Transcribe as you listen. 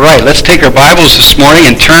right, let's take our Bibles this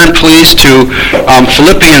morning and turn, please, to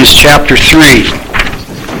Philippians chapter 3.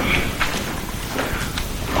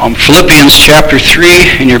 Philippians chapter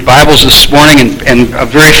 3 in your Bibles this morning, and a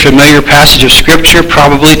very familiar passage of Scripture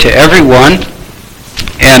probably to everyone.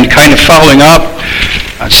 And kind of following up,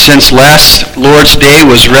 since last Lord's Day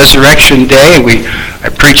was Resurrection Day,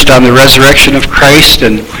 I preached on the resurrection of Christ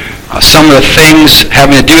and some of the things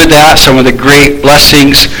having to do with that, some of the great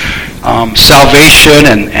blessings, salvation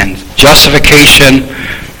and justification,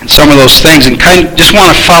 and some of those things. And kind of just want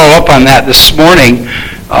to follow up on that this morning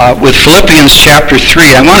with Philippians chapter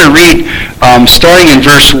 3. I want to read, starting in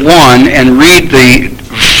verse 1, and read the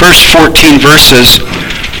first 14 verses.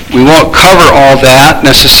 We won't cover all that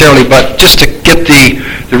necessarily, but just to get the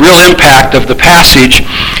real impact of the passage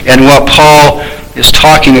and what Paul is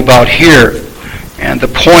talking about here. And the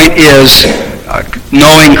point is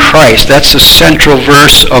knowing Christ. That's the central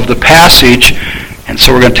verse of the passage, and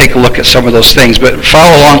so we're going to take a look at some of those things. But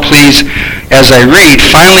follow along, please, as I read.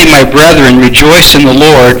 Finally, my brethren, rejoice in the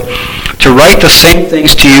Lord. To write the same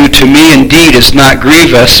things to you, to me indeed, is not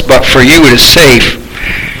grievous, but for you it is safe.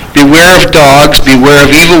 Beware of dogs, beware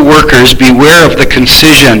of evil workers, beware of the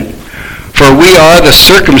concision. For we are the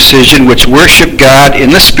circumcision which worship God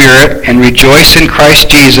in the Spirit and rejoice in Christ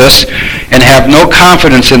Jesus and have no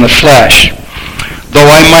confidence in the flesh. Though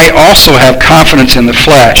I might also have confidence in the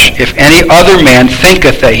flesh, if any other man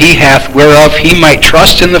thinketh that he hath whereof he might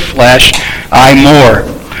trust in the flesh, I more.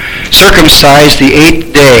 Circumcised the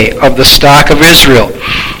 8th day, of the stock of Israel,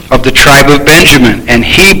 of the tribe of Benjamin, and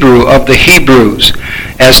Hebrew of the Hebrews,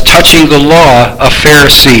 as touching the law, a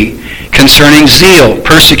Pharisee, concerning zeal,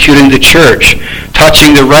 persecuting the church,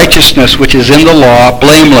 touching the righteousness which is in the law,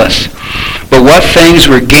 blameless. But what things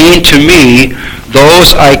were gained to me,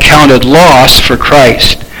 those I counted loss for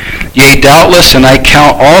Christ. Yea, doubtless, and I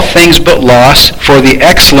count all things but loss for the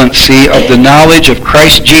excellency of the knowledge of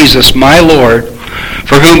Christ Jesus my Lord,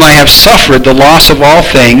 for whom I have suffered the loss of all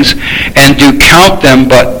things, and do count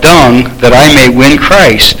them but dung, that I may win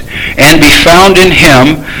Christ, and be found in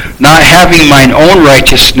him, not having mine own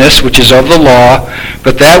righteousness, which is of the law,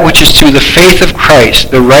 but that which is through the faith of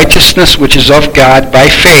Christ, the righteousness which is of God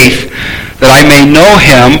by faith, that I may know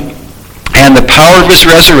him, and the power of his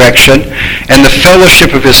resurrection, and the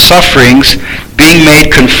fellowship of his sufferings, being made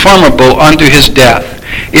conformable unto his death,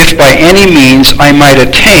 if by any means I might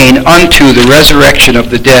attain unto the resurrection of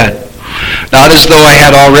the dead. Not as though I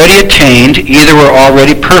had already attained, either were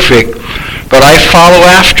already perfect, but I follow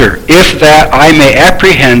after, if that I may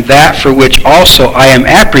apprehend that for which also I am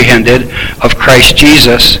apprehended of Christ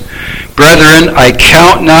Jesus. Brethren, I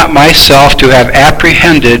count not myself to have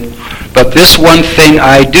apprehended, but this one thing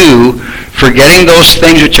I do, forgetting those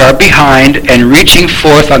things which are behind, and reaching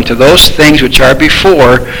forth unto those things which are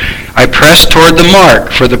before, I press toward the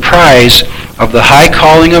mark for the prize of the high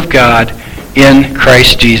calling of God in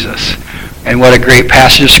Christ Jesus. And what a great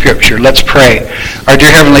passage of Scripture. Let's pray. Our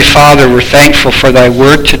dear Heavenly Father, we're thankful for thy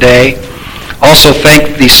word today. Also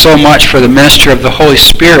thank thee so much for the ministry of the Holy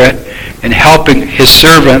Spirit in helping his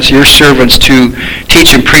servants, your servants, to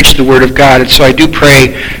teach and preach the Word of God. And so I do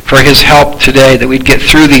pray for his help today, that we'd get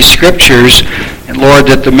through these Scriptures, and Lord,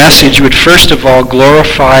 that the message would first of all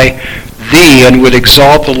glorify thee and would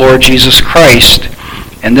exalt the Lord Jesus Christ,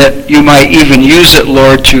 and that you might even use it,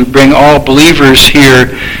 Lord, to bring all believers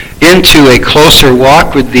here into a closer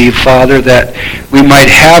walk with thee, Father, that we might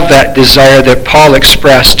have that desire that Paul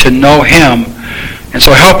expressed to know him. And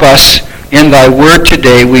so help us in thy word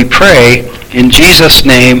today, we pray, in Jesus'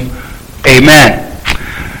 name, amen.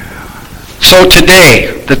 So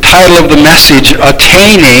today, the title of the message,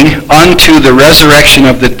 Attaining Unto the Resurrection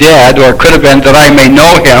of the Dead, or it could have been That I May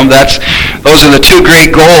Know Him. Those are the two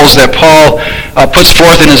great goals that Paul puts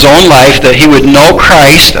forth in his own life, that he would know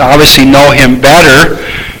Christ, obviously know him better.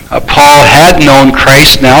 Paul had known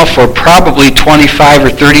Christ now for probably 25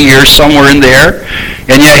 or 30 years, somewhere in there.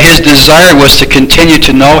 And yet his desire was to continue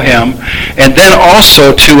to know him, and then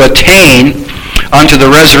also to attain unto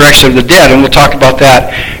the resurrection of the dead. And we'll talk about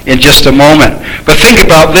that in just a moment. But think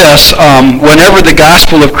about this. Whenever the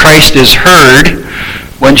gospel of Christ is heard,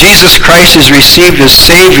 when Jesus Christ is received as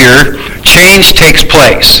Savior, change takes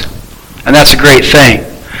place. And that's a great thing.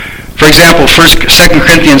 For example, 2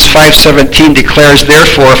 Corinthians 5:17 declares,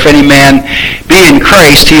 Therefore, if any man be in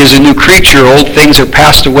Christ, he is a new creature. Old things are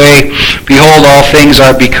passed away. Behold, all things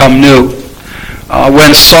are become new.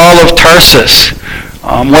 When Saul of Tarsus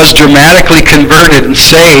was dramatically converted and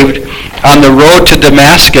saved on the road to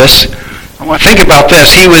Damascus, I want to think about this.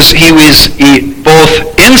 He was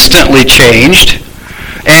both instantly changed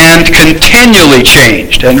and continually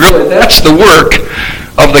changed. And really, that's the work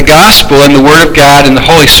of the gospel and the Word of God and the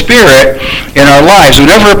Holy Spirit in our lives.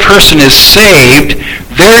 Whenever a person is saved,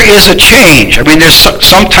 there is a change. I mean, there's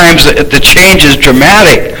sometimes the change is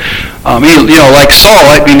dramatic. Like Saul.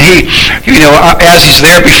 I mean, he, as he's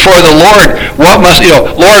there before the Lord,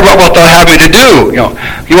 Lord, what wilt thou have me to do?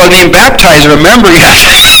 He wasn't even baptized. Remember,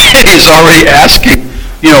 he's already asking,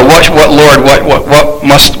 what Lord, what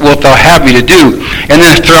wilt thou have me to do? And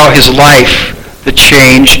then throughout his life, the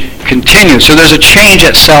change continues. So there's a change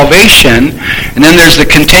at salvation, and then there's the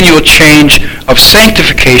continual change of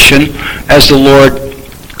sanctification as the Lord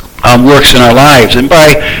works in our lives. And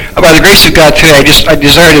by the grace of God today, I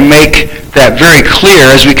desire to make that very clear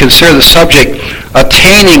as we consider the subject,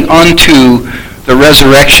 attaining unto the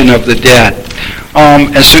resurrection of the dead.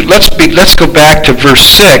 And so let's go back to verse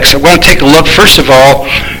 6. I want to take a look, first of all,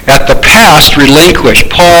 at the past relinquished.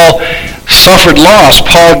 Paul suffered loss.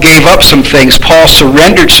 Paul gave up some things. Paul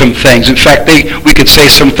surrendered some things. In fact, we could say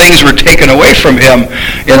some things were taken away from him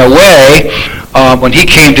in a way when he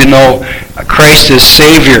came to know Christ as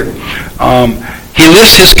Savior. He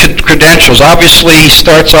lists his credentials. Obviously, he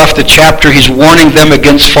starts off the chapter, he's warning them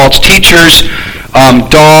against false teachers,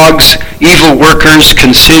 dogs, evil workers,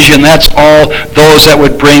 concision. That's all those that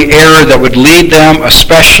would bring error, that would lead them,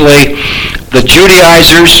 especially the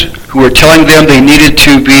Judaizers, who were telling them they needed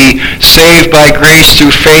to be saved by grace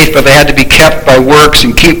through faith, but they had to be kept by works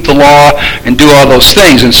and keep the law and do all those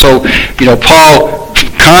things. And so, Paul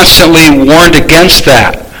constantly warned against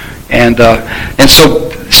that. And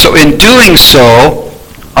so in doing so,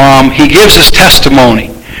 he gives his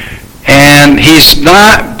testimony. And he's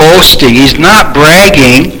not boasting, he's not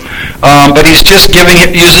bragging, but he's just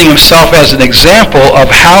using himself as an example of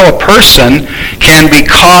how a person can be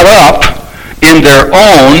caught up in their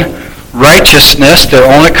own righteousness, their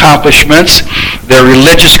own accomplishments, their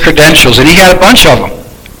religious credentials. And he had a bunch of them.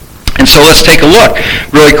 And so let's take a look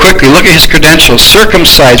really quickly. Look at his credentials.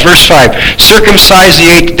 Circumcised, verse 5. Circumcised the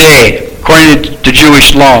 8th day, according to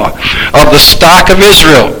Jewish law, of the stock of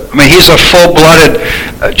Israel. I mean, he's a full-blooded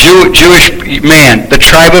Jewish man. The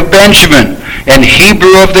tribe of Benjamin, and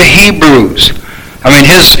Hebrew of the Hebrews. I mean,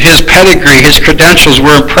 his pedigree, his credentials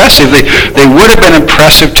were impressive. They would have been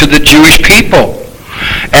impressive to the Jewish people.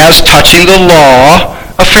 As touching the law,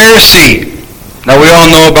 a Pharisee. Now, we all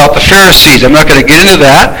know about the Pharisees. I'm not going to get into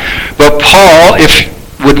that. But Paul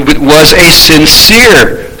was a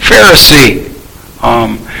sincere Pharisee.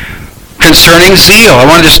 Concerning zeal. I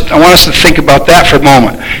want us to think about that for a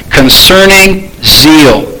moment. Concerning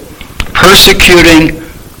zeal. Persecuting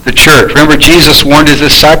the church. Remember, Jesus warned his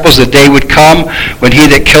disciples the day would come when he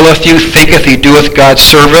that killeth you thinketh he doeth God's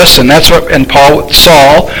service. And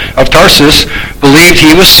Saul of Tarsus believed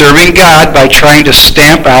he was serving God by trying to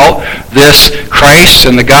stamp out this Christ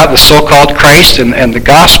and the so-called Christ and the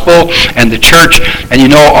gospel and the church. And you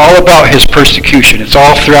know all about his persecution. It's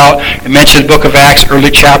all throughout. It mentioned the book of Acts, early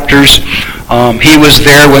chapters. He was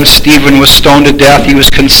there when Stephen was stoned to death. He was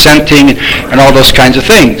consenting and all those kinds of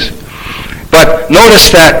things. But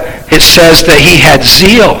notice that it says that he had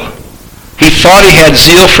zeal. He thought he had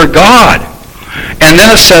zeal for God. And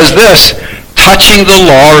then it says this, touching the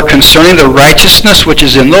law or concerning the righteousness which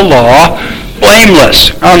is in the law,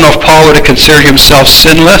 blameless. I don't know if Paul would have considered himself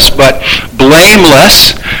sinless, but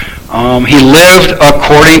blameless. He lived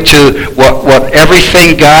according to what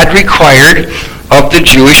everything God required of the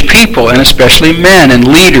Jewish people, and especially men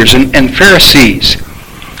and leaders and Pharisees.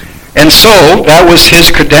 And so that was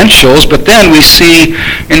his credentials, but then we see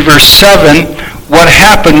in verse 7 what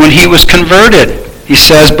happened when he was converted. He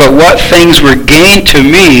says, but what things were gained to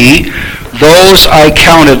me, those I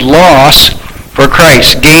counted loss for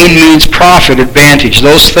Christ. Gain means profit, advantage.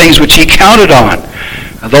 Those things which he counted on.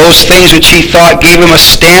 Those things which he thought gave him a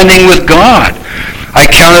standing with God. I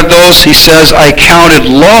counted those, he says, I counted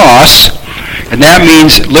loss, and that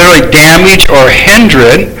means literally damage or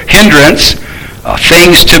hindrance.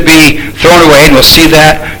 Things to be thrown away, and we'll see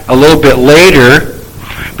that a little bit later.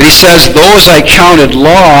 But he says, those I counted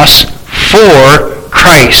loss for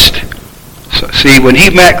Christ. So, see, when he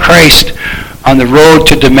met Christ on the road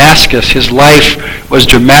to Damascus, his life was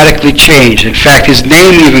dramatically changed. In fact, his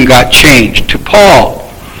name even got changed to Paul.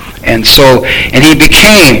 And he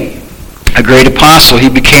became a great apostle. He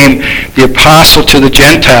became the apostle to the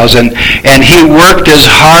Gentiles, and he worked as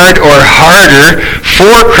hard or harder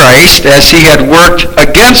for Christ as he had worked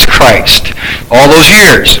against Christ all those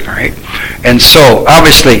years, right? And so,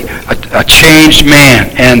 obviously, a changed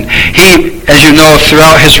man. And he, as you know,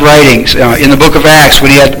 throughout his writings, in the book of Acts,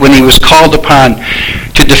 when he was called upon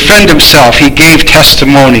to defend himself, he gave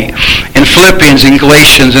testimony. In Philippians, in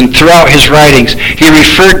Galatians, and throughout his writings, he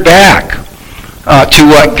referred back to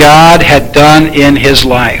what God had done in his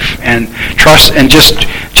life, and just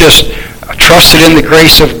trusted in the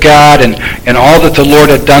grace of God and all that the Lord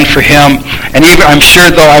had done for him. And even I'm sure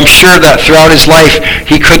that throughout his life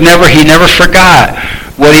he never forgot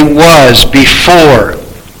what he was before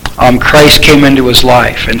Christ came into his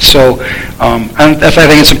life. And so I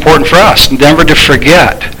think it's important for us never to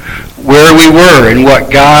forget where we were and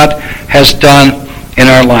what God has done in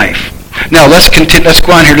our life. Now let's continue. Let's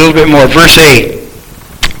go on here a little bit more. Verse 8.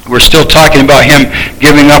 We're still talking about him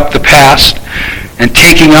giving up the past and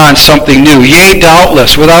taking on something new. Yea,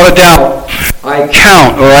 doubtless, without a doubt, I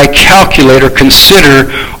count or I calculate or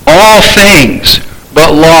consider all things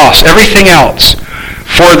but loss, everything else,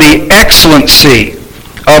 for the excellency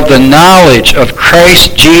of the knowledge of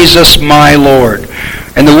Christ Jesus my Lord.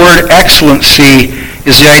 And the word excellency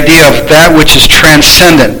is the idea of that which is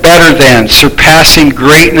transcendent, better than, surpassing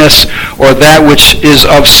greatness, or that which is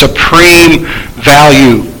of supreme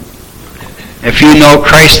value. If you know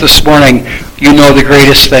Christ this morning, you know the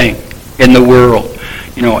greatest thing in the world.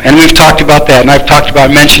 And we've talked about that, and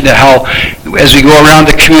I've mentioned it, how as we go around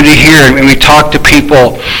the community here and we talk to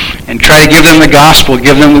people and try to give them the gospel,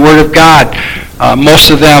 give them the Word of God,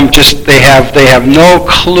 most of them they have no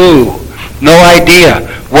clue, no idea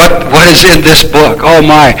what is in this book. Oh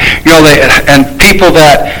my, and people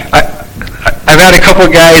that I've had a couple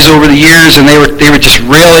of guys over the years, and they were just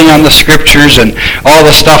railing on the scriptures and all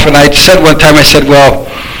the stuff. And I said one time, well,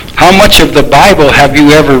 how much of the Bible have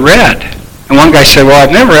you ever read? And one guy said, well,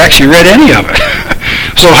 I've never actually read any of it.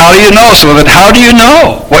 So how do you know? So then how do you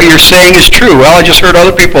know what you're saying is true? Well, I just heard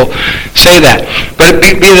other people say that. But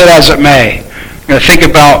be that as it may, think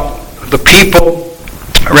about the people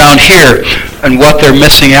around here and what they're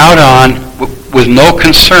missing out on with no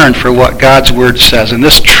concern for what God's Word says. And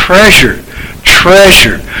this treasure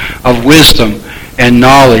of wisdom and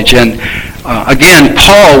knowledge. And again,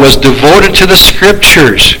 Paul was devoted to the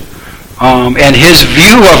Scriptures and his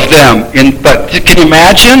view of them. But can you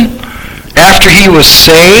imagine? After he was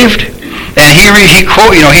saved, and he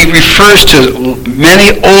refers to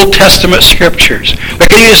many Old Testament Scriptures. But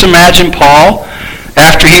can you just imagine Paul?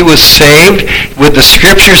 After he was saved, with the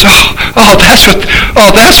scriptures, that's what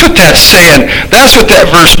that's saying. That's what that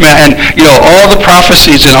verse meant. And all the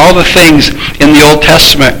prophecies and all the things in the Old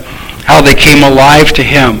Testament, how they came alive to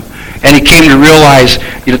him, and he came to realize,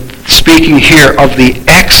 speaking here of the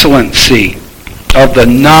excellency of the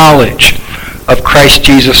knowledge of Christ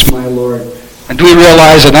Jesus my Lord. And do we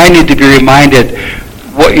realize, and I need to be reminded,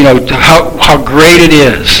 how great it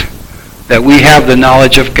is that we have the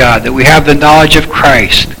knowledge of God, that we have the knowledge of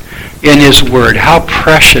Christ in his Word, how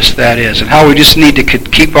precious that is, and how we just need to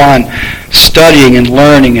keep on studying and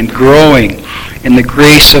learning and growing in the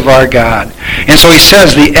grace of our God. And so he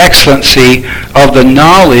says, the excellency of the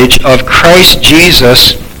knowledge of Christ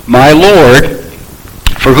Jesus, my Lord,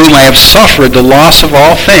 for whom I have suffered the loss of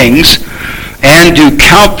all things, and do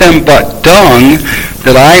count them but dung,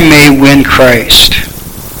 that I may win Christ.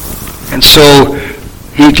 And so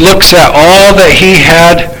he looks at all that he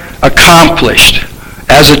had accomplished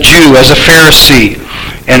as a Jew, as a Pharisee,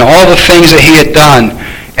 and all the things that he had done,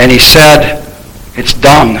 and he said, it's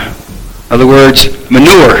dung. In other words,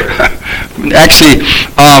 manure. Actually,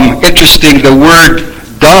 interesting, the word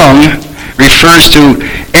dung refers to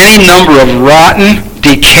any number of rotten,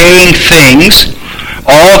 decaying things,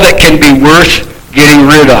 all that can be worth getting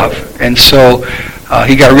rid of. And so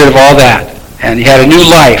he got rid of all that. And he had a new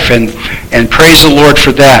life, and praise the Lord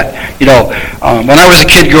for that. When I was a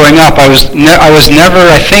kid growing up, I was never,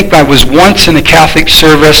 I think I was once in a Catholic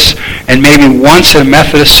service, and maybe once in a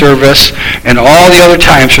Methodist service, and all the other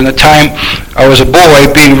times from the time I was a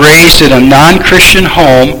boy being raised in a non-Christian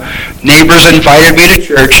home, neighbors invited me to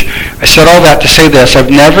church. I said all that to say this: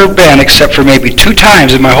 I've never been, except for maybe 2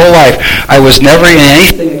 times in my whole life, I was never in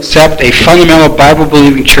anything except a fundamental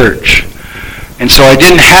Bible-believing church. And so I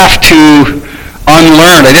didn't have to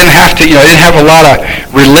unlearn. I didn't have a lot of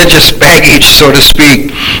religious baggage, so to speak.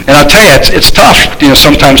 And I'll tell you, it's tough,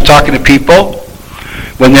 sometimes talking to people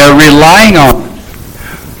when they're relying on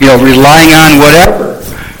whatever.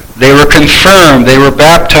 They were confirmed, they were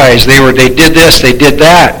baptized, they did this, they did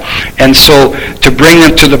that. And so to bring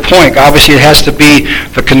them to the point, obviously it has to be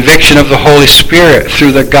the conviction of the Holy Spirit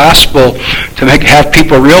through the gospel to have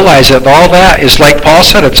people realize that all that is, like Paul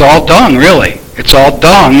said, it's all dung, really. It's all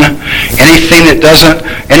dung. Anything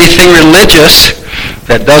religious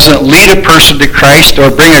that doesn't lead a person to Christ or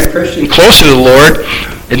bring a Christian closer to the Lord,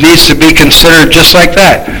 it needs to be considered just like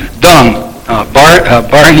that. Dung,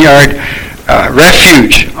 barnyard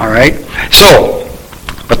refuge, all right? So,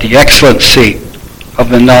 but the excellency of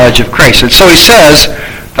the knowledge of Christ. And so he says,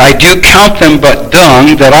 I do count them but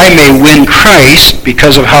dung, that I may win Christ,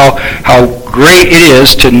 because of how great it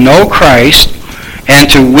is to know Christ, and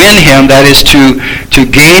to win him, that is to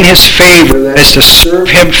gain his favor, that is to serve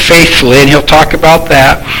him faithfully, and he'll talk about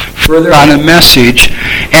that further on in the message,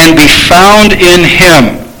 and be found in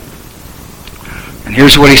him. And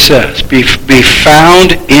here's what he says, be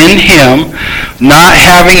found in him, not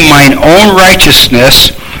having mine own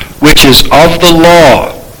righteousness, which is of the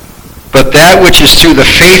law, but that which is through the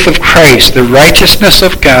faith of Christ, the righteousness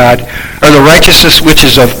of God, or the righteousness which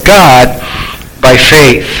is of God by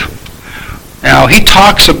faith. Now, he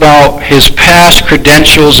talks about his past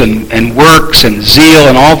credentials and works and zeal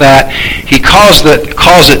and all that. He calls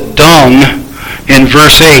it dung in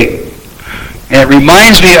verse 8. And it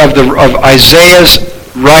reminds me of Isaiah's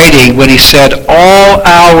writing when he said, all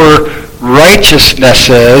our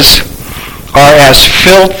righteousnesses are as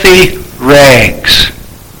filthy rags.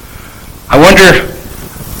 I wonder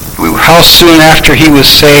how soon after he was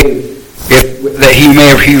saved that he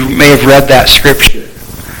may have read that scripture.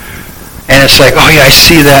 And it's like, oh yeah, I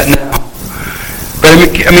see that now. But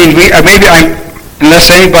I mean, I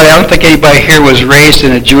don't think anybody here was raised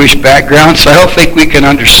in a Jewish background, so I don't think we can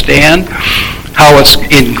understand how it's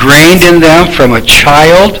ingrained in them from a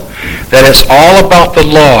child that it's all about the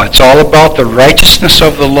law. It's all about the righteousness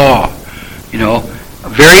of the law. You know,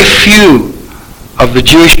 very few of the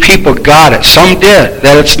Jewish people got it. Some did.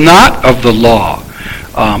 That it's not of the law.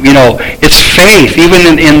 It's faith.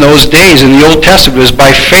 Even in those days, in the Old Testament, it was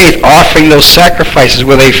by faith, offering those sacrifices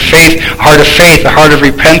with a heart of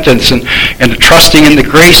repentance, and trusting in the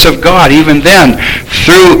grace of God, even then,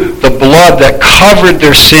 through the blood that covered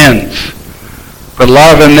their sins. But a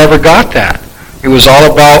lot of them never got that. It was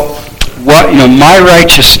all about my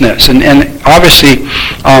righteousness. And obviously,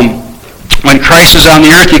 when Christ was on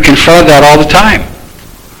the earth, he confronted that all the time.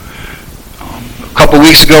 A couple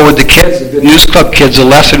weeks ago with the kids, the Good News Club kids, the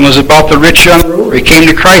lesson was about the rich young ruler. He came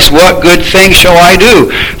to Christ, what good thing shall I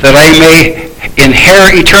do that I may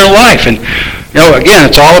inherit eternal life? And, again,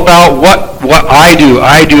 it's all about what I do.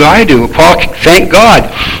 Paul, thank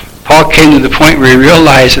God, Paul came to the point where he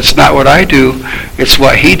realized it's not what I do, it's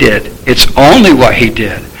what he did. It's only what he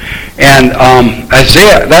did. And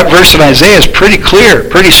that verse in Isaiah is pretty clear,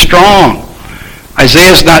 pretty strong.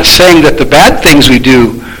 Isaiah's not saying that the bad things we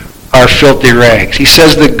do are filthy rags. He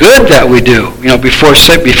says the good that we do, before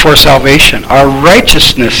salvation, our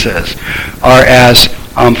righteousnesses are as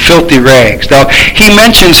filthy rags. Now, he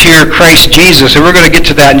mentions here Christ Jesus, and we're going to get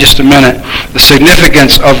to that in just a minute, the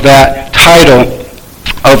significance of that title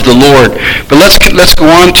of the Lord. But let's go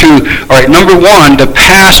on to, all right, number one, the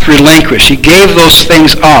past relinquished. He gave those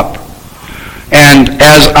things up. And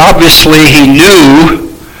as obviously he knew,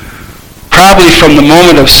 probably from the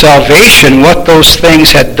moment of salvation, what those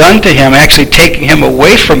things had done to him, actually taking him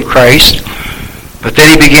away from Christ. But then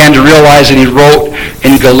he began to realize, and he wrote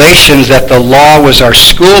in Galatians, that the law was our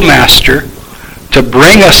schoolmaster to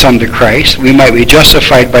bring us unto Christ. We might be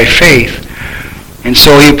justified by faith. And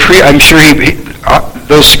so I'm sure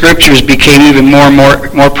those scriptures became even more and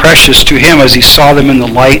more precious to him as he saw them in the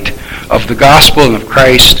light of the gospel and of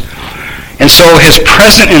Christ. And so his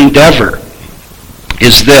present endeavor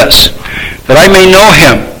is this, that I may know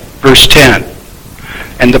him, verse 10,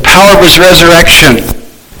 and the power of his resurrection,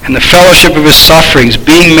 and the fellowship of his sufferings,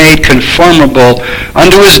 being made conformable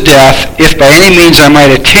unto his death, if by any means I might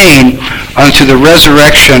attain unto the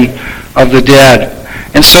resurrection of the dead.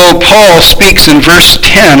 And so Paul speaks in verse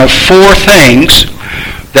 10 of four things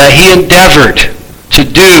that he endeavored to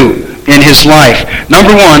do in his life.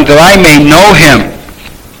 Number one, that I may know him.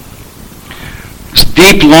 This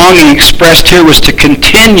deep longing expressed here was to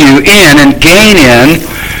continue in and gain in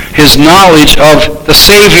his knowledge of the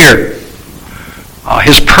Savior,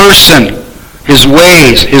 his person, his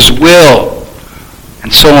ways, his will,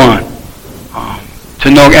 and so on.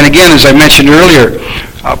 To know, and again, as I mentioned earlier,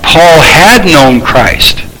 Paul had known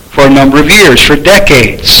Christ for a number of years, for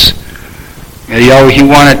decades. He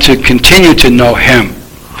wanted to continue to know him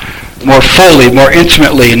more fully, more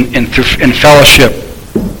intimately, in fellowship,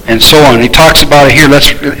 and so on. He talks about it here.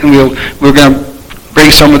 We're going to bring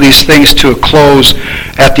some of these things to a close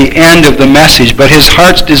at the end of the message. But his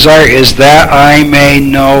heart's desire is that I may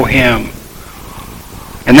know him.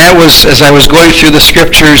 And that was, as I was going through the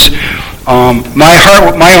scriptures, my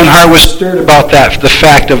own heart was stirred about that, the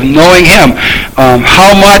fact of knowing him.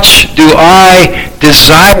 How much do I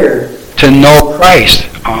desire to know Christ?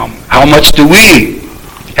 How much do we,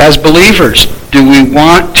 as believers, do we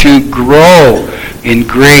want to grow in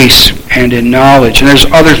grace and in knowledge? And there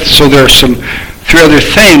are three other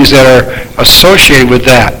things that are associated with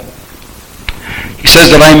that. He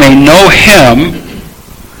says that I may know him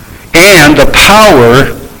and the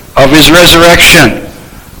power of his resurrection.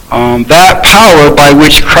 That power by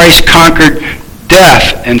which Christ conquered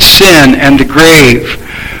death and sin and the grave.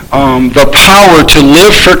 The power to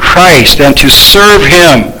live for Christ and to serve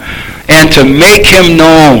him and to make him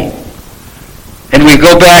known. And we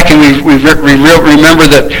go back and we remember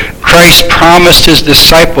that Christ promised his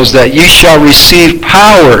disciples that you shall receive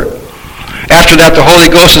power. After that, the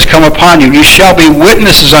Holy Ghost has come upon you. You shall be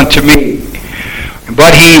witnesses unto me.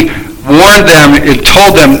 But he warned them and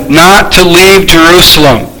told them not to leave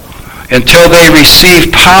Jerusalem until they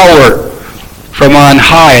receive power from on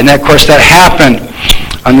high. And of course, that happened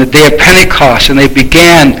on the day of Pentecost, and they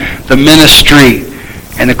began the ministry.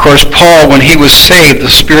 And of course, Paul, when he was saved,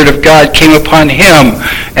 the Spirit of God came upon him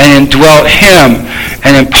and indwelt him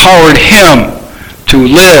and empowered him to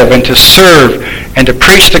live and to serve and to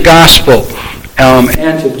preach the gospel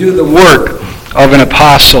and to do the work of an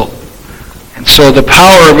apostle. And so the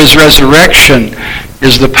power of his resurrection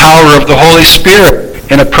is the power of the Holy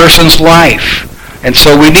Spirit in a person's life. And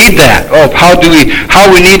so we need that. Oh, how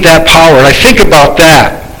we need that power. And I think about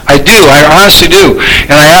that. I do. I honestly do.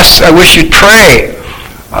 And I wish you'd pray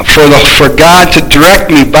for God to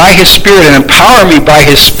direct me by his Spirit and empower me by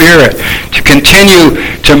his Spirit to continue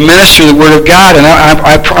to minister the Word of God. And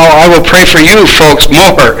I will pray for you folks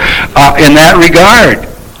more in that regard,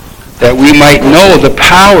 that we might know the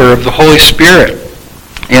power of the Holy Spirit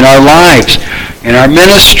in our lives, in our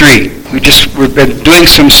ministry. We've been doing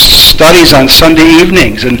some studies on Sunday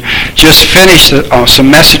evenings and just finished some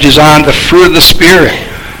messages on the fruit of the Spirit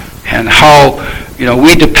and how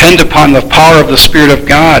we depend upon the power of the Spirit of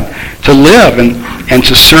God to live and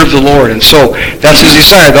to serve the Lord. And so that's his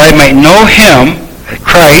desire, that I might know him,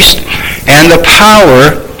 Christ, and the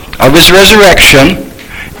power of his resurrection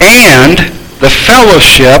and the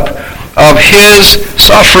fellowship of his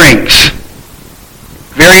sufferings.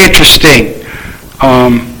 Very interesting.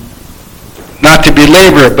 Not to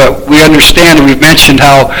belabor it, but we understand and we've mentioned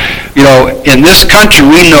how, in this country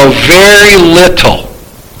we know very little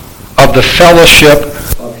of the fellowship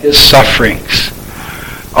of his sufferings.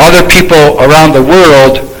 Other people around the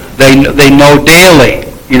world, they know daily,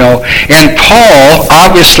 And Paul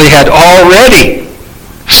obviously had already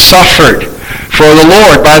suffered for the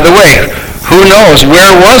Lord. By the way, who knows,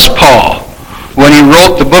 where was Paul when he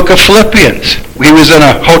wrote the book of Philippians? He was in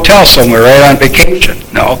a hotel somewhere, right, on vacation.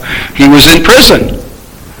 No, he was in prison.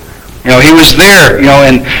 He was there,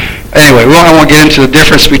 and anyway, I won't get into the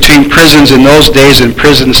difference between prisons in those days and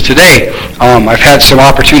prisons today. I've had some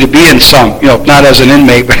opportunity to be in some, not as an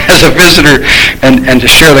inmate, but as a visitor and to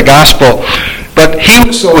share the gospel. But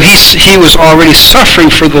he was already suffering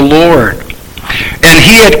for the Lord. And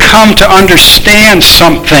he had come to understand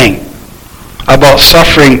something about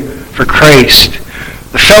suffering for Christ.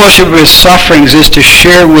 The fellowship of his sufferings is to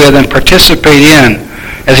share with and participate in,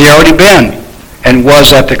 as he already been and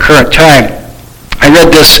was at the current time. I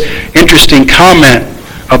read this interesting comment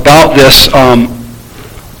about this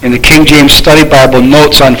in the King James Study Bible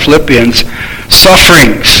notes on Philippians.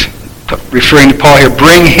 Sufferings, referring to Paul here,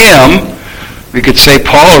 bring him, we could say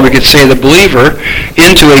Paul or we could say the believer,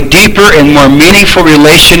 into a deeper and more meaningful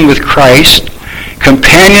relation with Christ.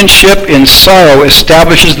 Companionship in sorrow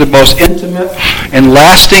establishes the most intimate and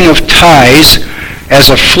lasting of ties as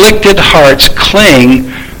afflicted hearts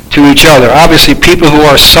cling to each other. Obviously, people who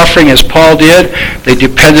are suffering as Paul did, they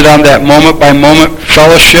depended on that moment-by-moment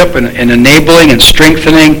fellowship and enabling and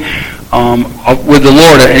strengthening with the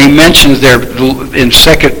Lord. And he mentions there in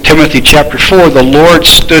 2 Timothy chapter 4, the Lord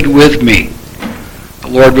stood with me. The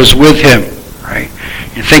Lord was with him. Right?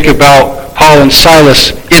 You think about Paul and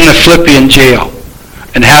Silas in the Philippian jail.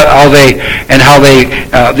 And how they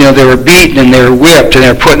were beaten and they were whipped and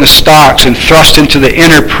they were put in the stocks and thrust into the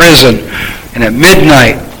inner prison. And at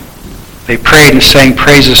midnight, they prayed and sang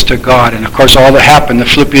praises to God. And of course, all that happened, the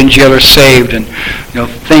Philippian jailer saved, and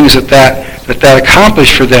things that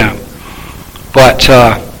accomplished for them. But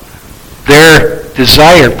their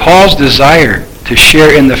desire, Paul's desire, to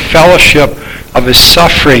share in the fellowship of his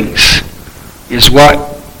sufferings, is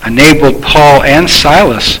what enabled Paul and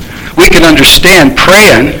Silas. We can understand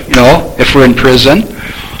praying, if we're in prison,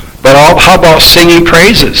 but how about singing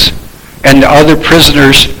praises? And the other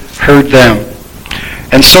prisoners heard them.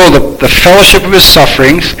 And so the fellowship of his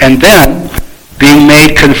sufferings, and then being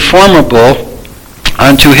made conformable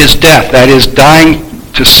unto his death, that is, dying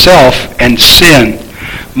to self and sin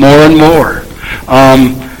more and more.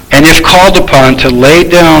 And if called upon to lay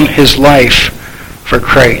down his life for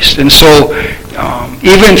Christ. And so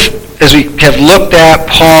even as we have looked at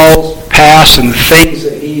Paul's past and the things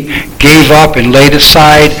that he gave up and laid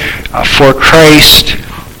aside for Christ,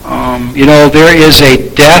 there is a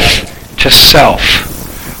death to self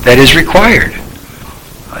that is required.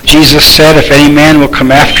 Jesus said, if any man will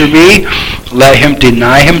come after me, let him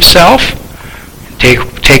deny himself,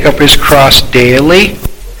 take up his cross daily,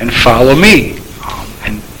 and follow me.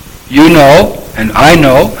 And you know, and I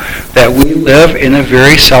know, that we live in a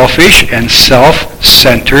very selfish and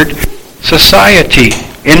self-centered society.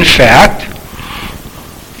 In fact,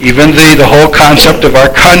 even the whole concept of our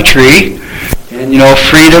country, and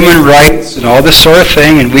freedom and rights and all this sort of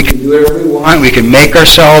thing, and we can do whatever we want, we can make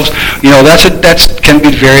ourselves, that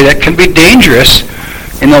can be dangerous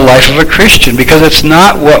in the life of a Christian, because it's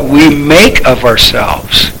not what we make of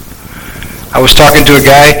ourselves. I was talking to a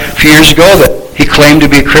guy a few years ago that he claimed to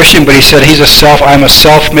be a Christian, but he said I'm a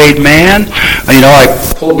self-made man. I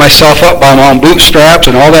pulled myself up by my own bootstraps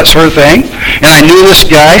and all that sort of thing. And I knew this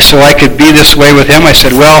guy, so I could be this way with him. I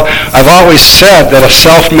said, well, I've always said that a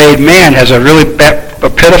self-made man has a really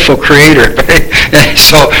pitiful creator.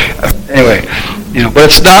 So anyway, but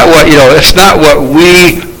it's not what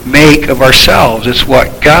we make of ourselves. It's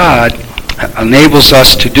what God enables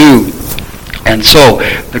us to do. And so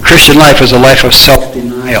the Christian life is a life of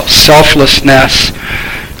self-denial, selflessness,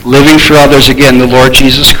 living for others. Again, the Lord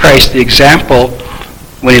Jesus Christ, the example,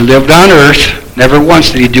 when he lived on earth, never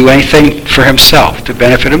once did he do anything for himself, to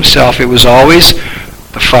benefit himself. It was always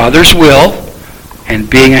the Father's will and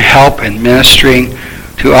being a help and ministering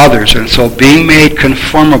to others. And so being made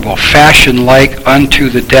conformable, fashioned like unto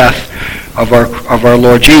the death of our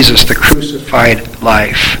Lord Jesus, the crucified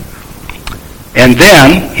life. And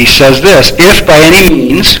then he says this, if by any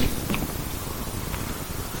means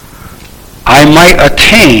I might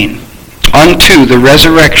attain unto the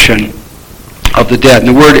resurrection of the dead.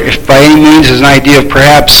 And the word if by any means is an idea of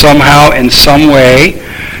perhaps somehow, in some way.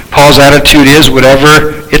 Paul's attitude is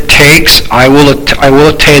whatever it takes, I will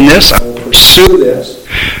attain this, I will pursue this.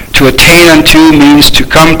 To attain unto means to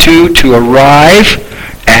come to arrive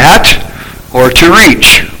at, or to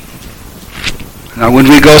reach. Now when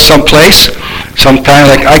we go someplace, sometimes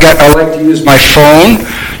I like to use my phone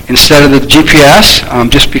instead of the GPS,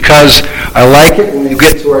 just because I like it. When we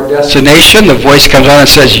get to our destination, the voice comes on and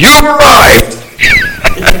says, "You've arrived."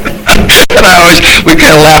 And we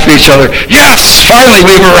kind of laugh at each other. Yes, finally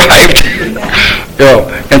we've arrived.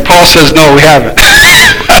 And Paul says, no, we haven't.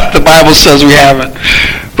 The Bible says we haven't.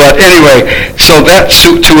 But anyway, so that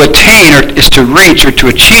to attain is to reach or to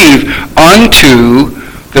achieve unto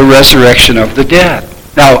the resurrection of the dead.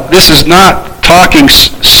 Now, this is not talking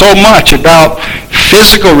so much about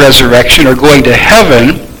physical resurrection or going to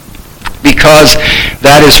heaven, because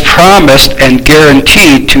that is promised and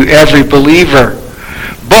guaranteed to every believer.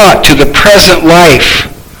 But to the present life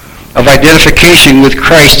of identification with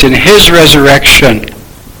Christ in his resurrection,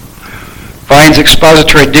 Vine's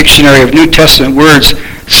Expository Dictionary of New Testament Words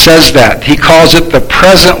says that. He calls it the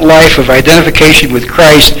present life of identification with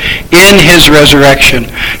Christ in his resurrection.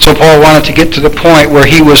 So Paul wanted to get to the point where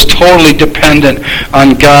he was totally dependent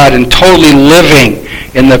on God and totally living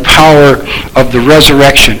in the power of the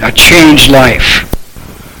resurrection, a changed life.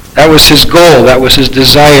 That was his goal. That was his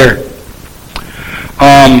desire.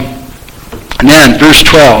 And then, verse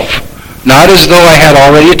 12, not as though I had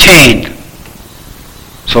already attained.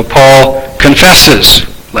 So Paul confesses,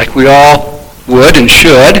 like we all would and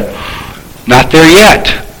should, not there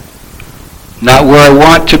yet. Not where I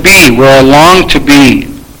want to be, where I long to be.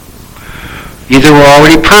 Either we're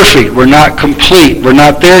already perfect, we're not complete, we're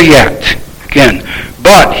not there yet. Again,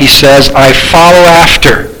 but, he says, I follow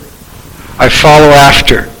after. I follow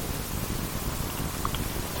after.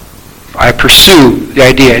 I pursue the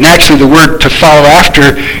idea. And actually the word to follow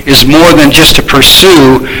after is more than just to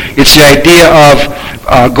pursue. It's the idea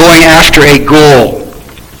of going after a goal.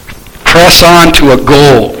 Press on to a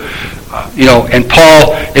goal. And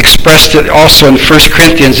Paul expressed it also in 1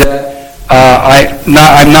 Corinthians that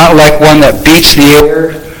I'm not like one that beats the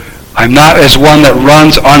air. I'm not as one that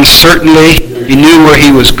runs uncertainly. He knew where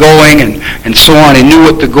he was going and so on. He knew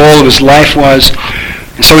what the goal of his life was.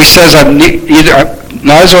 And so he says,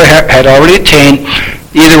 not as though I had already attained,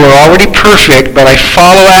 either we're already perfect, but I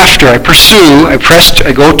follow after, I pursue, I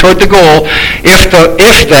go toward the goal, if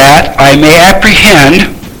that I may apprehend,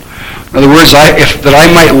 in other words, that I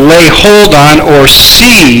might lay hold on or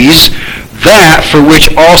seize that for which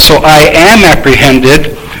also I am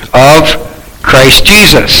apprehended of Christ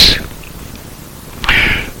Jesus.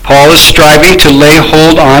 Paul is striving to lay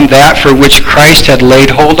hold on that for which Christ had laid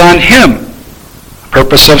hold on him.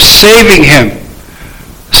 Purpose of saving him.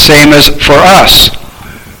 Same as for us.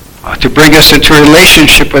 To bring us into a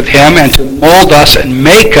relationship with him and to mold us and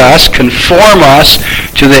make us, conform us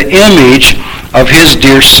to the image of his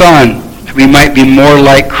dear Son. that we might be more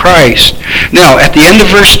like Christ. Now, at the end of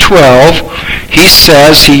verse 12, he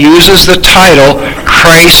uses the title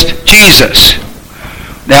Christ Jesus.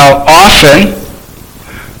 Now, often,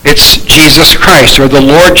 it's Jesus Christ, or the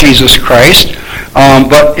Lord Jesus Christ.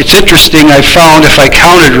 But it's interesting, I found, if I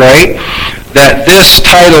counted right, that this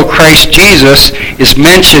title, Christ Jesus, is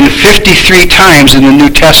mentioned 53 times in the New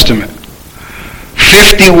Testament.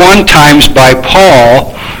 51 times by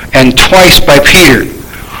Paul and twice by Peter.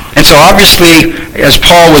 And so obviously, as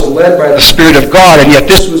Paul was led by the Spirit of God, and yet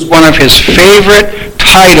this was one of his favorite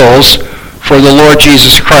titles for the Lord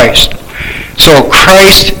Jesus Christ. So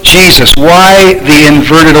Christ Jesus, why the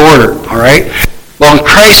inverted order, all right? Well,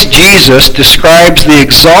 Christ Jesus describes the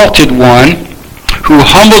exalted one who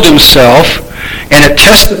humbled himself, and it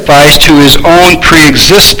testifies to his own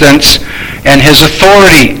preexistence and his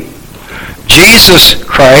authority. Jesus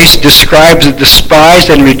Christ describes the despised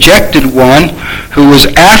and rejected one who was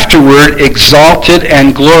afterward exalted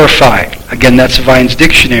and glorified. Again, that's Vine's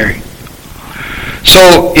dictionary.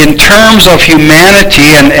 So in terms of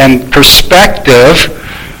humanity and perspective,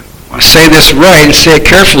 I want to say this right and say it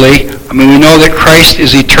carefully. I mean, we know that Christ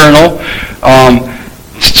is eternal.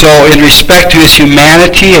 So in respect to his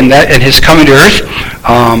humanity and his coming to earth,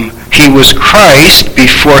 he was Christ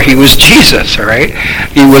before he was Jesus, all right?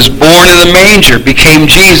 He was born in the manger, became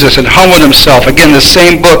Jesus, and humbled himself. Again, the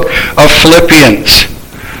same book of Philippians,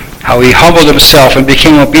 how he humbled himself and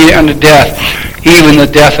became obedient unto death, even the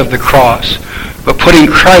death of the cross. But putting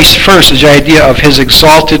Christ first is the idea of his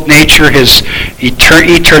exalted nature, his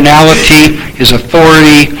eternality, his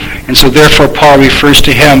authority, and so therefore Paul refers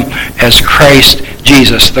to him as Christ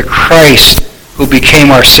Jesus, the Christ who became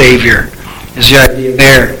our Savior, is the idea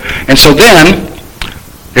there. And so then,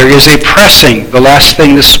 there is a pressing, the last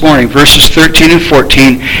thing this morning, verses 13 and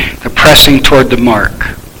 14, the pressing toward the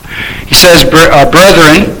mark. He says,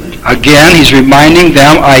 brethren, again, he's reminding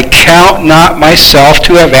them, I count not myself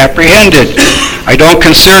to have apprehended. I don't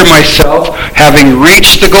consider myself having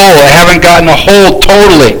reached the goal. I haven't gotten a hold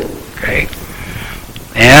totally. Okay?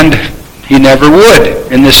 And he never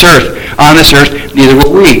would in this earth. On this earth, neither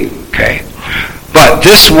will we. Okay? But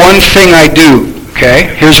this one thing I do,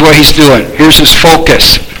 okay? Here's what he's doing. Here's his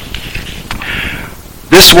focus.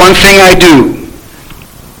 This one thing I do,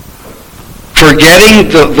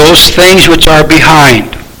 forgetting those things which are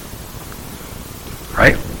behind,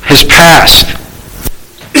 right? His past.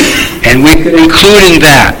 And we could include in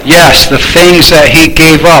that, yes, the things that he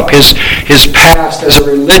gave up, his past as a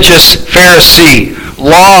religious Pharisee,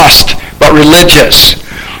 lost but religious,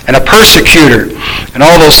 and a persecutor, and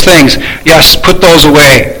all those things. Yes, put those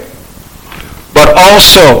away. But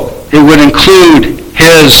also, it would include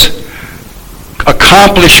his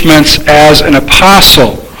accomplishments as an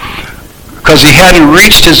apostle, because he hadn't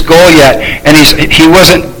reached his goal yet, and he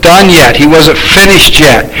wasn't done yet. He wasn't finished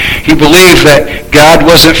yet. He believed that God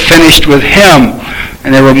wasn't finished with him,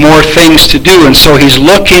 and there were more things to do. And so he's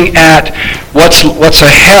looking at what's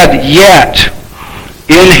ahead yet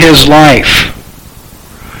in his life.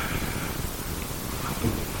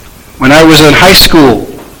 When I was in high school,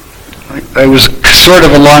 I was sort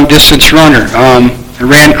of a long-distance runner. I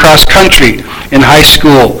ran cross-country in high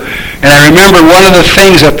school. And I remember one of the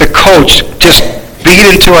things that the coach just beat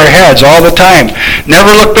into our heads all the time. Never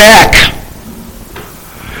look back.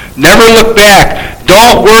 Never look back.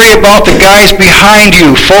 Don't worry about the guys behind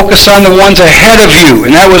you. Focus on the ones ahead of you.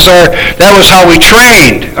 And that was how we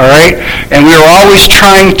trained, all right? And we were always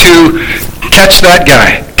trying to catch that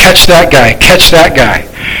guy, catch that guy, catch that guy.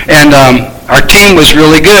 And our team was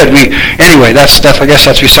really good. Anyway, I guess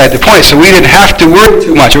that's beside the point. So we didn't have to worry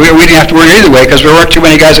too much. We didn't have to worry either way because there weren't too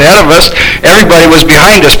many guys ahead of us. Everybody was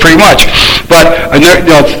behind us pretty much. But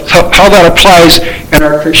how that applies in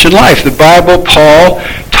our Christian life. The Bible, Paul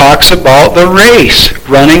talks about the race,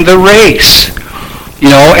 running the race.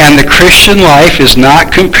 And the Christian life is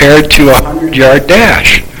not compared to a 100-yard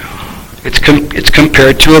dash. It's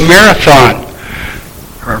compared to a marathon.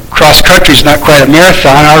 Or cross-country is not quite a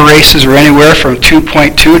marathon. Our races are anywhere from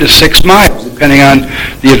 2.2 to 6 miles, depending on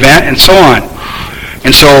the event and so on.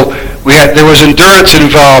 And so there was endurance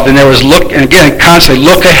involved, and there was constantly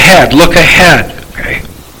look ahead. Okay.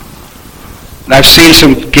 And I've seen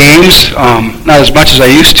some games, not as much as I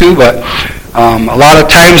used to, but a lot of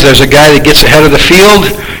times there's a guy that gets ahead of the field,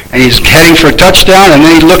 and he's heading for a touchdown, and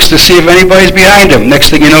then he looks to see if anybody's behind him.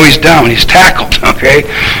 Next thing you know, he's down. He's tackled. Okay,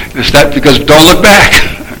 because don't look back.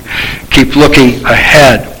 Keep looking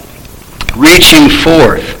ahead. Reaching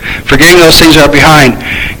forth. Forgetting those things are behind.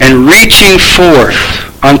 And reaching forth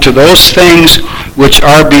unto those things which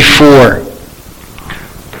are before.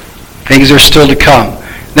 Things are still to come.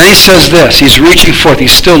 Then he says this, he's reaching forth,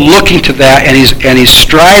 he's still looking to that, and he's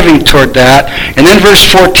striving toward that. And then verse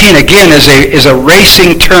 14, again, is a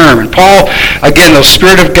racing term. And Paul, again, the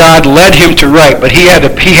Spirit of God led him to write, but he had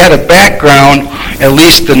a background, at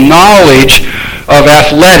least the knowledge of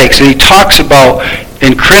athletics. And he talks about,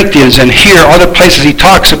 in Corinthians and here, other places, he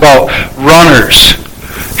talks about runners,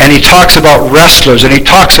 and he talks about wrestlers, and he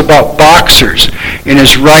talks about boxers in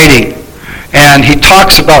his writing. And he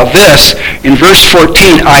talks about this in verse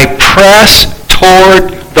 14, I press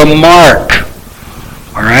toward the mark.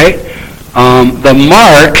 All right? The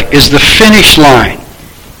mark is the finish line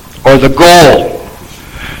or the goal.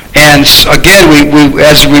 And again,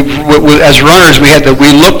 as runners,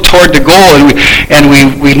 we looked toward the goal, and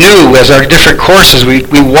we knew as our different courses, we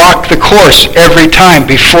walked the course every time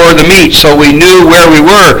before the meet, so we knew where we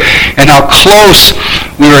were and how close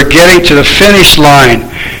we were getting to the finish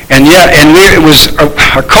line. And yet,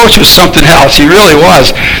 our coach was something else. He really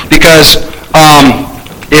was, because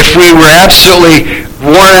if we were absolutely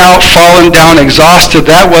worn out, fallen down, exhausted,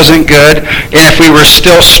 that wasn't good. And if we were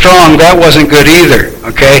still strong, that wasn't good either.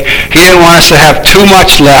 Okay? He didn't want us to have too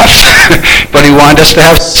much left, but he wanted us to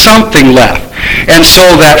have something left. And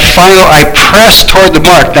so that final, I press toward the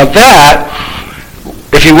mark. Now that,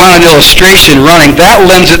 if you want an illustration, running, that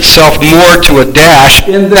lends itself more to a dash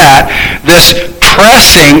in that this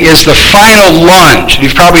pressing is the final lunge.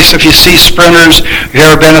 You've probably, if you see sprinters, if you've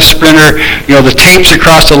ever been a sprinter, the tapes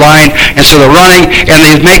across the line, and so they're running, and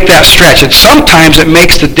they make that stretch. And sometimes it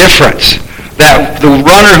makes the difference. That the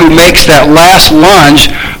runner who makes that last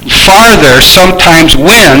lunge farther sometimes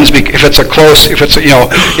wins if it's a close race.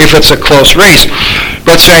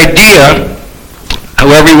 But it's the idea,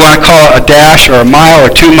 however you want to call it, a dash or a mile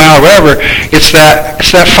or 2 mile or whatever, it's that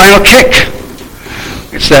final kick.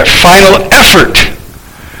 It's that final effort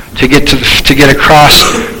to get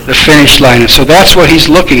across the finish line. And so that's what he's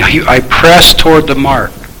looking. I press toward the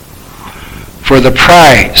mark for the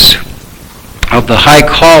prize of the high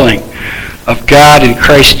calling of God in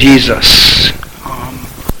Christ Jesus.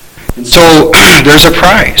 And so there's a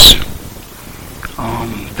prize.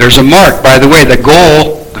 There's a mark. By the way, the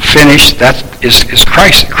goal, the finish, that is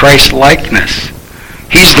Christ, Christ-likeness.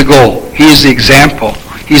 He's the goal. He is the example.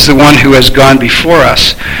 He's the one who has gone before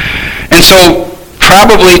us. And so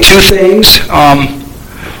probably two things. I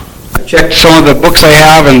checked some of the books I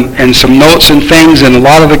have and some notes and things, and a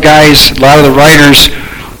lot of the writers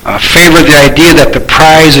favor the idea that the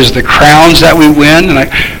prize is the crowns that we win. And I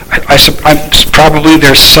probably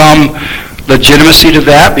there's some legitimacy to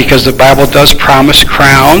that, because the Bible does promise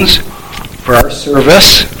crowns for our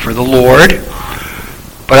service for the Lord.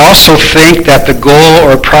 But I also think that the goal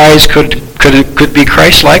or prize could be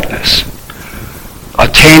Christ-likeness,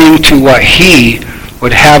 attaining to what He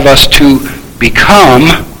would have us to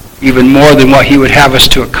become, even more than what He would have us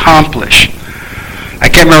to accomplish. I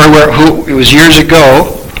can't remember who it was years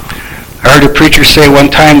ago. I heard a preacher say one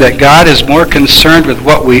time that God is more concerned with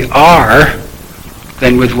what we are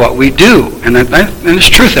than with what we do, and it's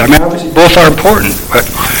truth. I mean, obviously both are important, but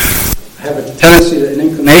I have a tendency, an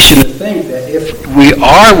inclination to think that if we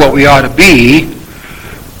are what we ought to be,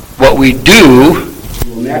 what we do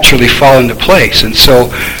will naturally fall into place. And so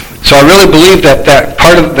I really believe that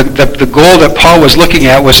part of the goal that Paul was looking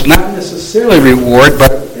at was not necessarily reward,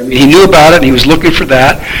 but he knew about it and he was looking for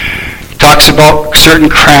that. He talks about certain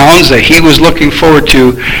crowns that he was looking forward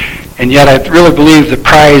to, and yet I really believe the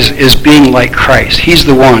prize is being like Christ. He's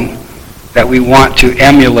the one that we want to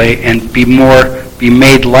emulate and be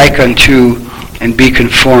made like unto and be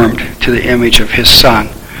conformed to the image of His Son.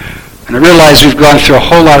 And I realize we've gone through a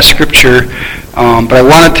whole lot of Scripture, but I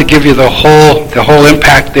wanted to give you the whole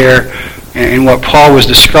impact there in what Paul was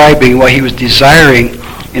describing, what he was desiring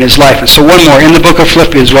in his life. And so one more, in the book of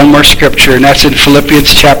Philippians, one more Scripture, and that's in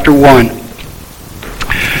Philippians chapter 1.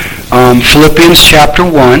 Philippians chapter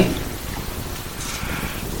 1,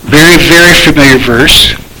 very, very familiar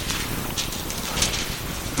verse.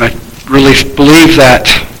 I really believe that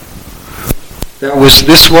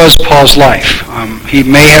this was Paul's life. He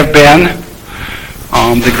may have been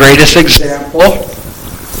the greatest example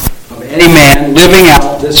of any man living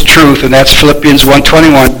out this truth, and that's Philippians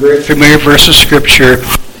 1:21, very familiar verse of Scripture.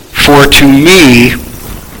 For to me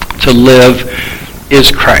to live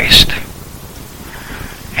is Christ,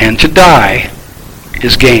 and to die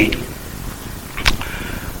is gain.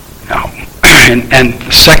 Now, and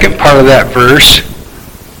the second part of that verse,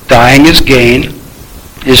 dying is gain,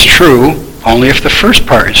 is true only if the first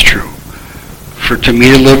part is true. For to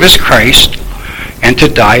me to live is Christ, and to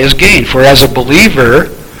die is gain. For as a believer,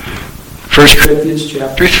 1 Corinthians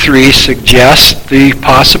chapter 3 suggests the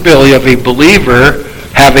possibility of a believer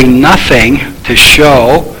having nothing to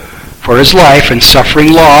show for his life and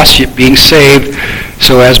suffering loss, yet being saved,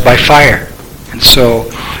 so as by fire. And so,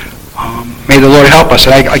 may the Lord help us.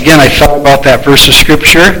 And I thought about that verse of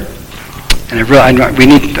Scripture, and we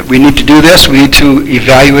need to do this. We need to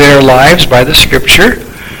evaluate our lives by the Scripture.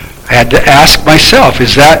 I had to ask myself,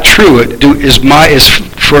 is that true? Is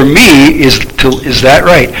that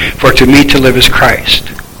right? For to me to live is Christ,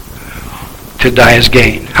 to die is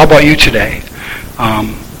gain. How about you today?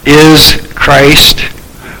 Is Christ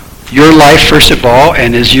your life, first of all,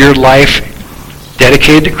 and is your life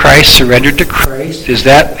dedicated to Christ, surrendered to Christ? Is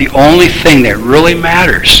that the only thing that really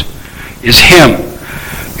matters? Is him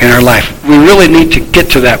in our life? We really need to get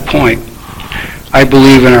to that point, I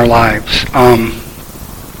believe, in our lives.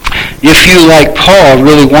 If you, like Paul,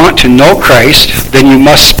 really want to know Christ, then you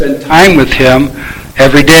must spend time with him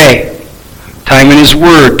every day. Time in his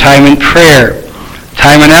word, time in prayer,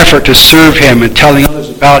 time and effort to serve him and telling others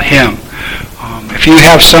about him. If you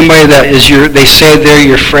have somebody that is they say they're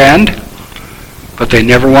your friend, but they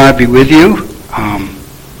never want to be with you, I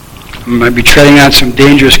might be treading on some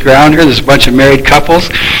dangerous ground here. There's a bunch of married couples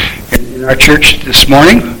in our church this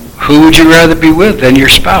morning. Who would you rather be with than your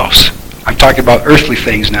spouse? I'm talking about earthly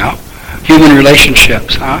things now. Human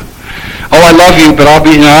relationships, huh? Oh, I love you, but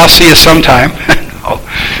I'll see you sometime.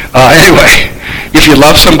 Anyway, if you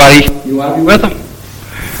love somebody, you want to be with them.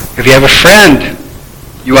 If you have a friend,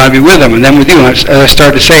 you want to be with them and them with you. And as I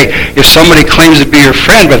started to say, if somebody claims to be your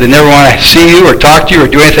friend, but they never want to see you or talk to you or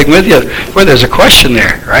do anything with you, well, there's a question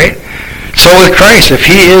there, right? So with Christ, if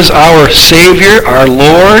he is our Savior, our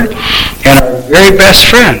Lord, and our very best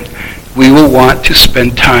friend, we will want to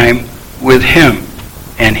spend time with him.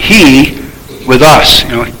 And he with us,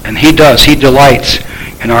 and he does. He delights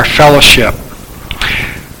in our fellowship.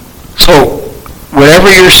 So,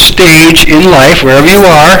 whatever your stage in life, wherever you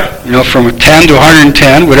are, from a 10 to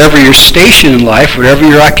 110, whatever your station in life, whatever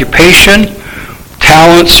your occupation,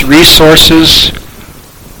 talents, resources,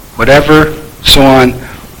 whatever, so on,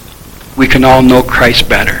 we can all know Christ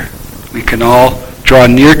better. We can all draw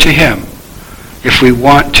near to him if we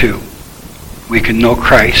want to. We can know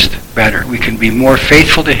Christ better. We can be more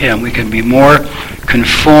faithful to him. We can be more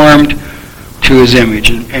conformed to his image.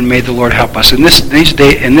 And may the Lord help us. In this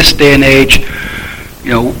day and age,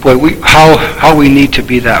 how we need to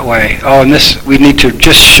be that way. We need to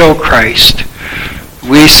just show Christ.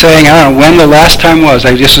 We sang, I don't know when the last time was.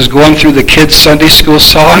 I just was going through the kids' Sunday school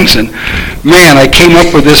songs, and man, I came up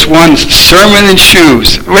with this one, Sermon in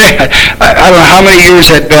Shoes. I don't know how many years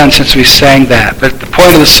it had been since we sang that, but the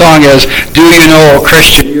point of the song is, do you know, O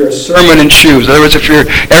Christian, you're a sermon in shoes. In other words, if you're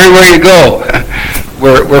everywhere you go,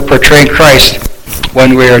 we're portraying Christ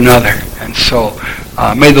one way or another. And so,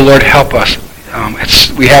 may the Lord help us. It's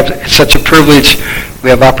such a privilege. We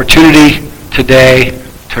have opportunity today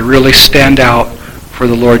to really stand out for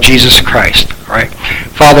the Lord Jesus Christ. All right.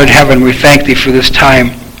 Father in heaven, we thank thee for this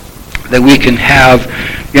time that we can have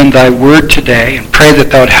in thy word today, and pray that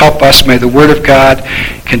thou would help us. May the word of God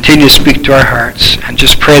continue to speak to our hearts, and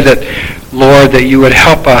just pray that, Lord, that you would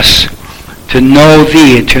help us to know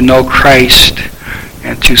thee and to know Christ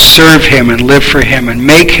and to serve him and live for him and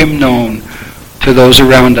make him known to those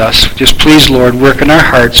around us. Just please, Lord, work in our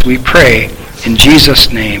hearts, we pray. In Jesus'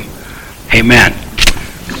 name, amen.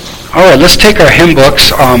 All right, let's take our hymn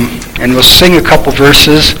books and we'll sing a couple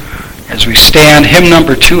verses as we stand. Hymn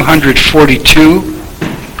number 242.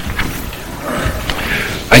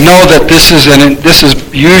 I know that this is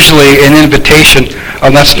usually an invitation.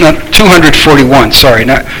 That's not 241. Sorry,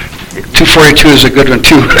 not 242 is a good one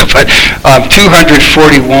too, but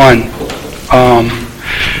 241.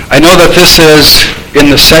 I know that this is in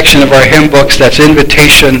the section of our hymn books that's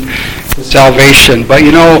invitation to salvation, but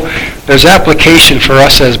there's application for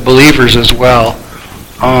us as believers as well,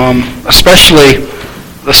 especially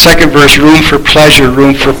the second verse, room for pleasure,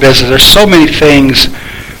 room for business. There's so many things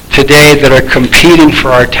today that are competing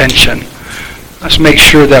for our attention. Let's make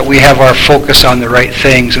sure that we have our focus on the right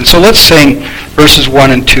things. And so let's sing verses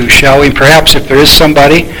 1 and 2, shall we? Perhaps if there is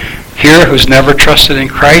somebody here who's never trusted in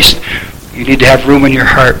Christ, you need to have room in your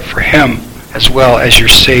heart for him as well as your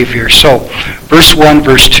Savior. So, verse 1,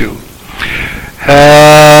 verse 2.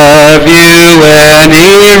 Have you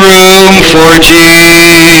any room for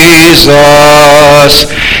Jesus,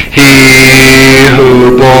 he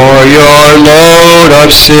who bore your load of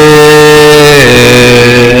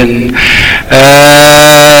sin?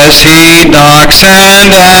 As he knocks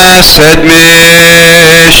and asks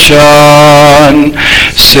admission,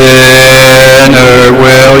 sinner,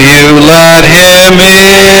 will you let him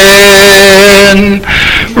in?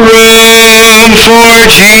 Room for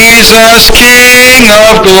Jesus, King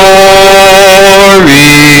of glory,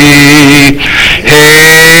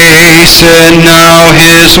 Hasten now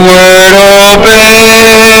his word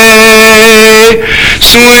obey.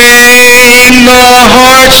 Swing the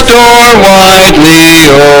heart's door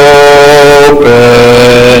widely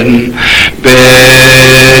open.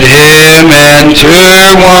 Bid him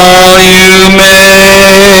enter while you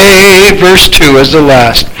may. Verse 2 is the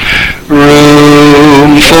last.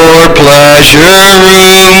 Room for pleasure,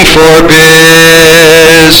 room for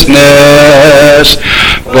business,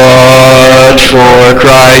 but for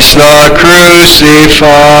Christ the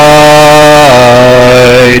crucified,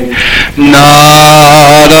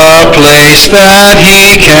 not a place that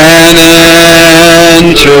he can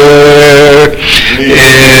enter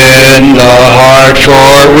in the heart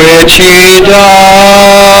for which he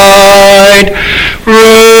died.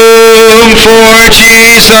 Room for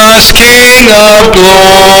Jesus, King of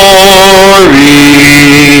glory.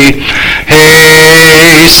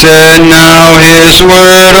 Hasten now his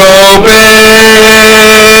word obey.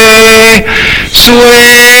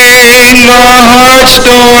 Swing the heart's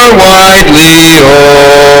door widely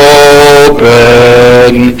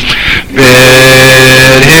open.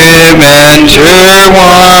 Bid him enter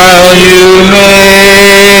while you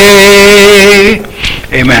may.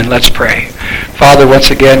 Amen. Let's pray. Father,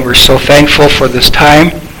 once again, we're so thankful for this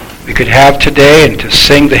time we could have today and to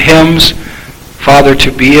sing the hymns. Father,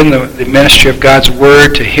 to be in the ministry of God's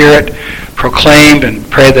Word, to hear it proclaimed, and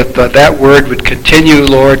pray that that Word would continue,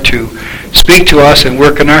 Lord, to speak to us and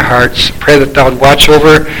work in our hearts. Pray that Thou would watch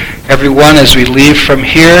over everyone as we leave from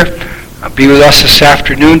here. Be with us this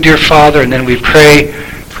afternoon, dear Father, and then we pray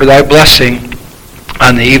for Thy blessing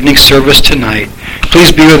on the evening service tonight.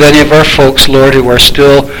 Please be with any of our folks, Lord, who are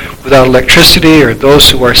still without electricity or those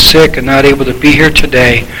who are sick and not able to be here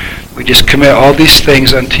today. We just commit all these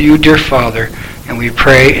things unto you, dear Father, and we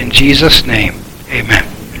pray in Jesus' name. Amen.